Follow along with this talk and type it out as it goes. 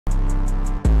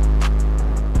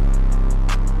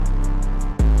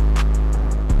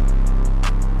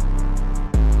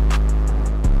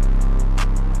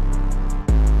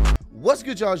What's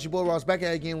good, y'all? It's your boy Ross back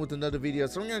at it again with another video.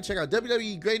 So we're gonna check out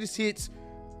WWE Greatest Hits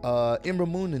Ember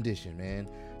Moon edition, man.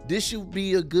 This should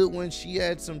be a good one. She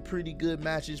had some pretty good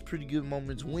matches, pretty good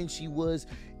moments when she was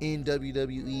in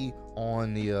WWE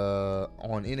on the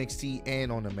on NXT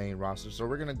and on the main roster. So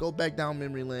we're gonna go back down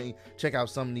memory lane, check out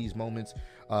some of these moments.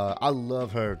 I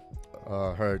love her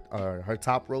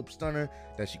top rope stunner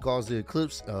that she calls the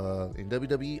Eclipse in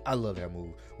WWE. I love that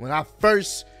move. When I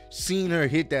first seen her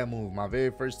hit that move, my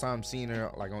very first time seeing her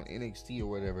like on NXT or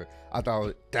whatever, I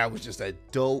thought that was just a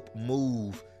dope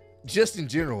move. Just in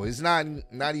general, it's not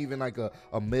even like a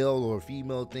male or a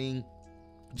female thing.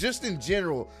 Just in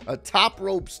general, a top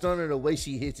rope stunner, the way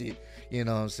she hits it, you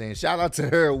know what I'm saying? Shout out to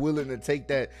her willing to take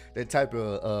that type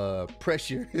of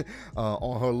pressure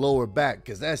on her lower back,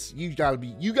 because that's you gotta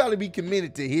be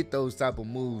committed to hit those type of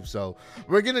moves. So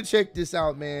we're gonna check this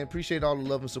out, man. Appreciate all the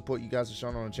love and support you guys are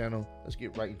showing on the channel. Let's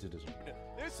get right into this one.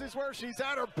 This is where she's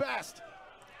at her best.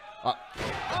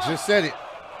 Just said it.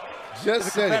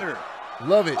 Just said it.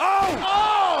 Love it.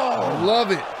 Oh!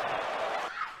 Love it.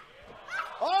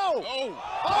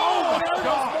 Oh my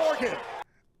God. Morgan.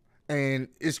 And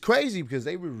it's crazy because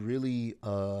they were really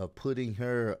putting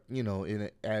her, you know,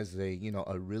 as a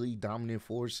really dominant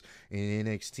force in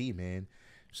NXT, man.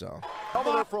 So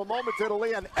Coming in for a moment,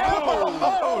 Italy, and Ember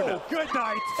Moon. Good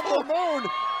night. Ember Moon.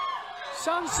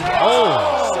 Sunset.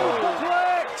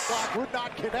 Superplex. Block would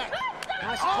not connect.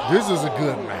 This is a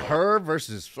good one. Her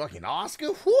versus fucking Oscar.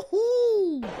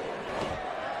 Woohoo!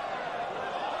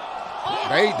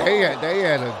 They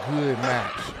had a good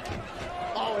match.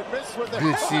 Oh, it missed with the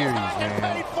good series, man.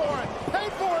 Paid for it.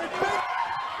 Paid for it.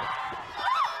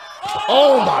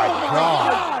 Oh my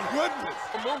God! Goodness.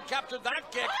 The Moon captured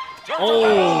that kick. Oh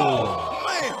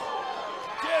Man.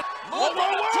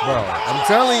 bro, I'm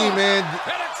telling you, man.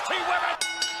 NXT women.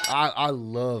 I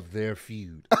love their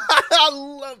feud.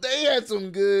 They had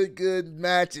some good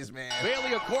matches, man.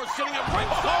 Bailey, of course, sitting at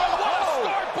ringside. What a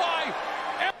start by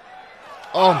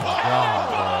Oh my God,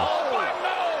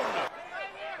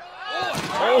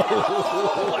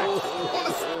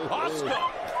 Oscar.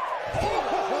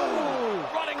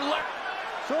 Running left.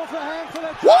 Short for hand for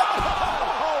the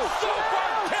Super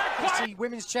kick by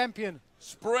women's champion.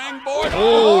 Springboard.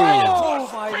 Oh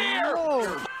my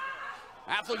Lord.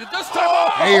 Athlete this time.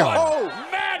 Damn.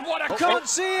 Man, what a Can't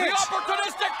see The it.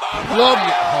 opportunistic move. Love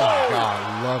it. Oh my God,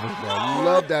 love it, bro.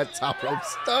 Love that top rope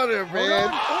stunner,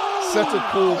 man. Such a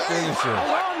cool finisher.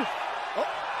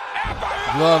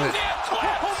 Love it.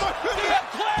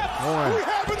 One,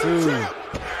 two.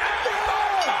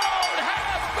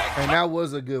 And that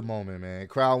was a good moment, man.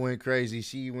 Crowd went crazy.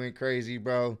 She went crazy,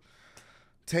 bro.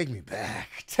 Take me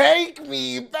back. Take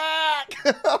me back.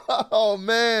 Oh,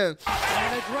 man.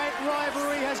 And a great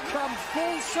rivalry has come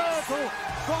full circle,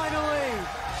 finally.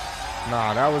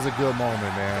 Nah, that was a good moment,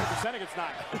 man. Percentage it's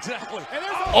not. Exactly.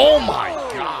 Oh, my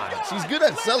God. She's good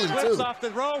at selling, too. Off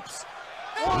the ropes.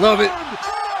 Love it.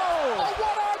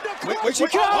 Wait, she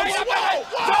comes.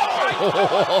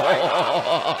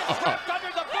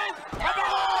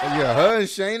 Yeah, her and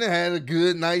Shayna had a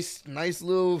good, nice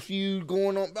little feud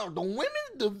going on. The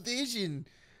women's division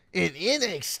in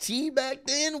NXT back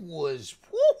then was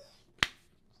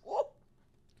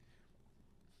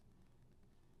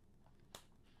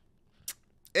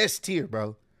S tier,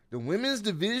 bro. The women's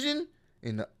division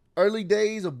in the early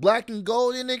days of Black and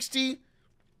Gold NXT,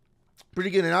 pretty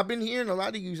good. And I've been hearing a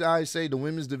lot of you guys say the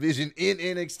women's division in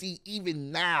NXT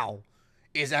even now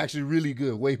is actually really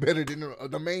good, way better than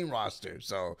the main roster.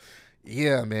 So,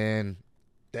 yeah, man,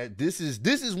 this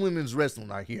is women's wrestling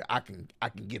right here. I can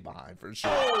get behind for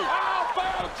sure. Ready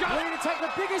to take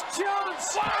the biggest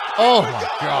chance. Oh my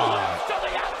God! To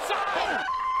the outside.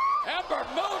 Ember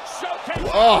Moon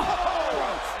showcase. Oh,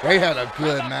 they had a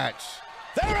good match.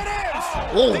 There it is.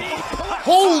 Oh,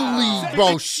 holy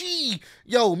bro!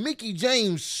 Mickey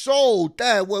James sold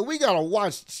that. Well, we gotta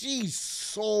watch. She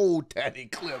sold that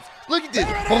Eclipse. Look at this.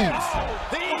 Boom.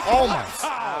 Oh my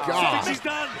God. She's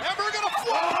done. Ember gonna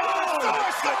fly.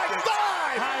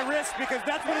 High risk because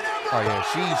that's what it's. Oh yeah,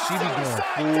 she be going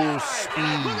full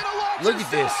speed. Look at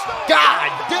this.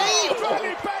 God damn.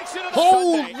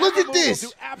 Oh, look at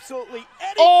this. Absolutely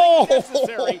Oh,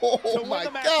 necessary to my win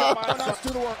the match. God.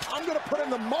 I'm gonna put in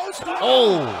the most.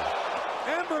 Oh.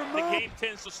 Ember The Moon. game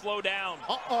tends to slow down.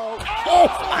 Oh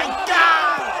my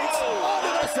God.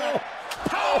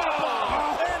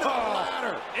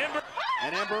 Ember.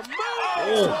 And Ember Moon.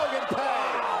 Oh. Logan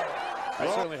Paul. I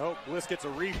certainly hope Bliss gets a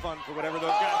refund for whatever those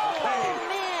guys were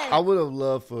paid. I would have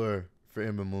loved for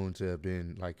Ember Moon to have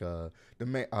been like the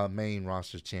main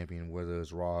roster champion, whether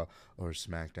it's Raw or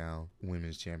SmackDown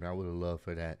Women's Champion. I would have loved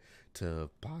for that to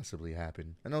possibly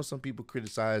happen. I know some people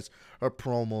criticize her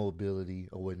promo ability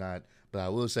or whatnot, but I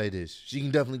will say this: she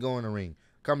can definitely go in the ring.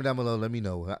 Comment down below, let me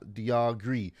know. Do y'all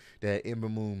agree that Ember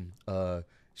Moon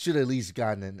should at least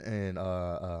gotten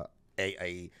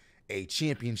a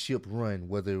championship run,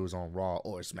 whether it was on Raw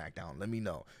or SmackDown? Let me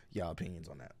know y'all opinions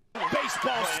on that.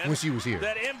 Baseball When she was here,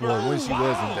 Ember, or when she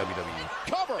was in WWE.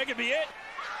 cover. That could be it.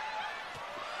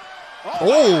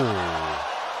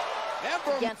 Oh,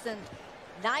 Ember. Against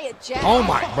Nia Jax. oh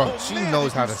my, bro, she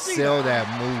knows how to sell that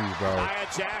move, bro. Nia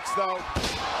Jax, though.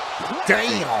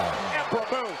 Damn. Ember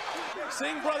Moon.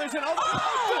 Singh brothers and double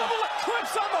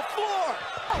eclipse on the floor.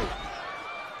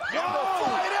 Ember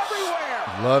flying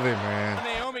everywhere. Love it, man.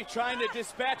 Naomi trying to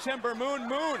dispatch Ember Moon.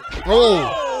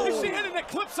 Oh, Is she hit an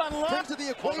eclipse on Bring Love? to the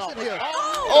equation here.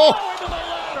 oh, Into the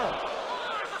ladder.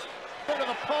 Into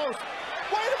the post.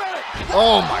 Wait a minute.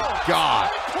 oh my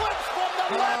God. Eclipse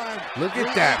from the left. Look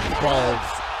at that,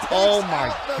 bro. Oh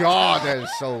my God, that is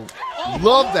so.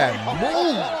 Love that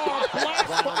move.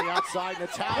 Blast on the outside,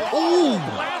 Natalia. Ooh.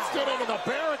 Blasted into the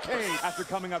barricade. After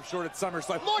coming up short at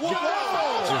SummerSlam. Look at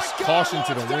that. Just caution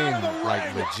to the wind,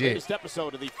 like legit. Latest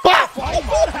episode of the Bah!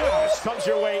 Funhouse comes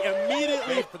your way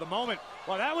immediately. For the moment.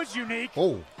 Well, that was unique.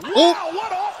 Oh, Wow, oh,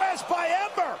 what offense by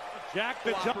Ember. Jack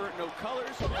the jumper. No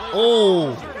colors.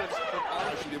 oh.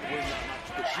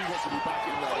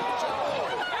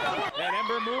 And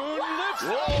Ember Moon lifts.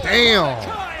 Damn.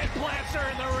 Giant plants her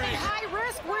in the ring. High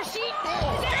risk where she.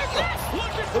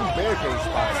 Them barricade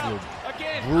spots look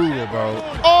Again. brutal, bro. Ember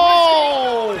Moon.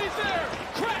 Oh, He's there.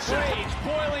 Crash rage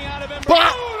boiling out of Ember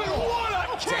Bah! Moon. What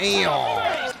a kick Damn. to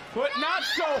the face. But not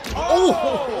so. Oh.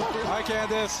 Hi,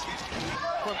 Candice.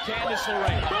 From Candice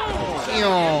LeRae.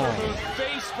 Damn. Ember Moon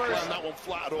face first. That one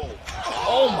flat hole.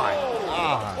 Oh my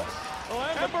God.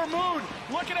 Ember Moon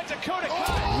looking at Dakota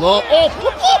Kai. Look.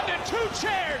 Oh. Into two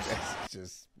chairs. It's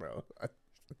just, bro.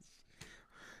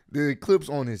 The eclipse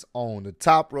on its own, the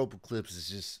top rope eclipse is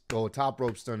just, top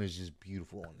rope stunner is just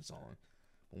beautiful on its own.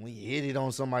 When you hit it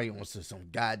on somebody, on some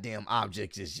goddamn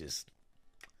objects, it's just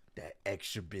that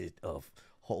extra bit of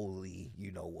holy,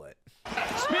 you know what.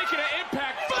 Speaking of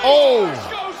impact, Oh.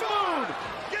 goes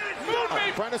Moon. Moon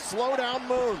may Trying to slow down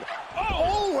Moon.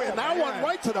 Oh, and that one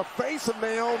right to the face of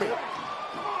Naomi.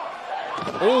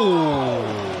 Oh.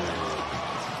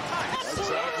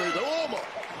 Exactly.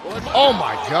 Oh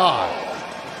my God.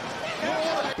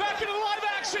 back into live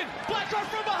action. Blackheart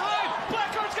from behind.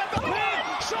 Blackheart's got the pin.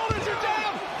 Shoulders are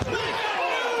down. We got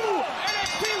new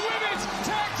NXT Women's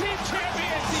Tag Team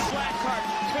Champions, the Blackheart.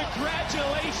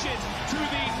 Congratulations to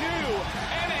the new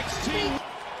NXT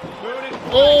Moon and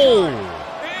Oh.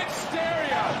 in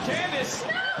stereo. Candice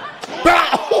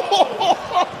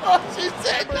She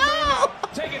said no.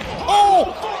 taking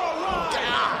Oh. for a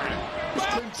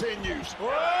ride. Continues.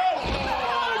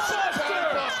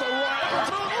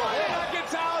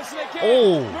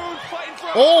 Oh. Moon fighting for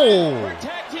Oh. her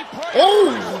tag team partner.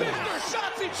 Oh.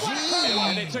 Shotzi Blackheart.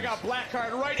 And they took out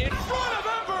Blackheart right in front of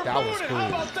Ember That Moon. was And cool. how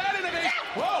about that innovation?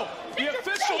 Whoa, the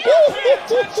official pay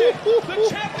attention. The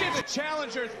champion, the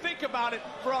challenger. Think about it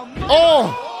for a moment.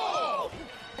 Oh.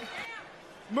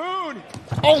 Moon.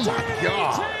 Oh my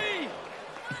God.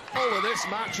 Over this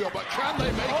matchup, but can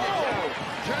they make it count?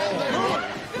 Can they Moon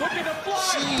looking to fly.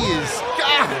 She is,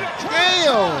 God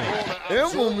damn.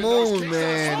 Ember Moon,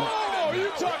 man. Oh, you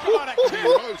talk about a kick.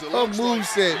 Her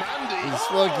moveset is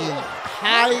fucking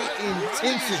high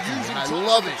intensity. I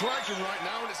love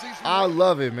it. I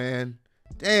love it, man.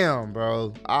 Damn,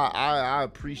 bro. I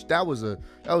appreciate that was a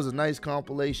nice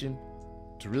compilation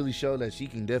to really show that she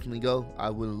can definitely go. I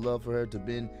would love for her to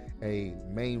been a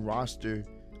main roster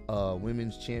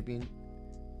women's champion.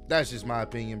 That's just my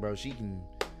opinion, bro. She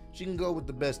can go with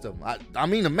the best of them. I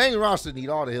mean, the main roster need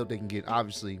all the help they can get.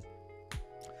 Obviously,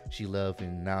 she left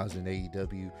and now is in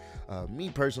AEW. Me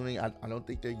personally, I don't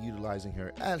think they're utilizing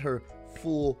her at her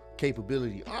full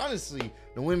capability. Honestly,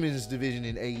 the women's division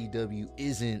in AEW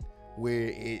isn't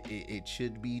where it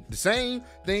should be. The same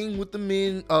thing with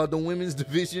the women's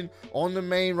division on the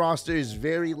main roster is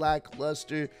very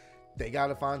lackluster. They got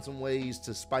to find some ways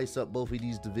to spice up both of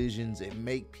these divisions and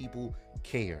make people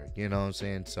care. You know what I'm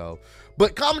saying? So,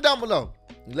 but comment down below.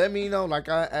 Let me know, like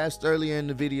I asked earlier in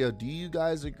the video, do you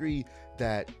guys agree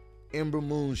that Ember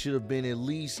Moon should have been at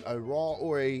least a Raw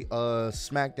or a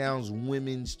SmackDown's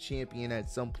women's champion at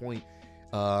some point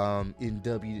in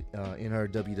her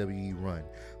WWE run?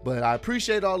 But I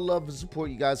appreciate all the love and support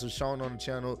you guys have shown on the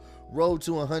channel. Road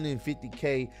to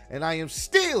 150K, and I am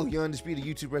still your undisputed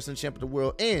YouTube wrestling champion of the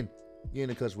world, and you're in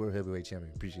the Cuts World Heavyweight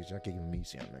Champion. Appreciate y'all kicking with me.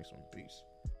 See you on the next one. Peace.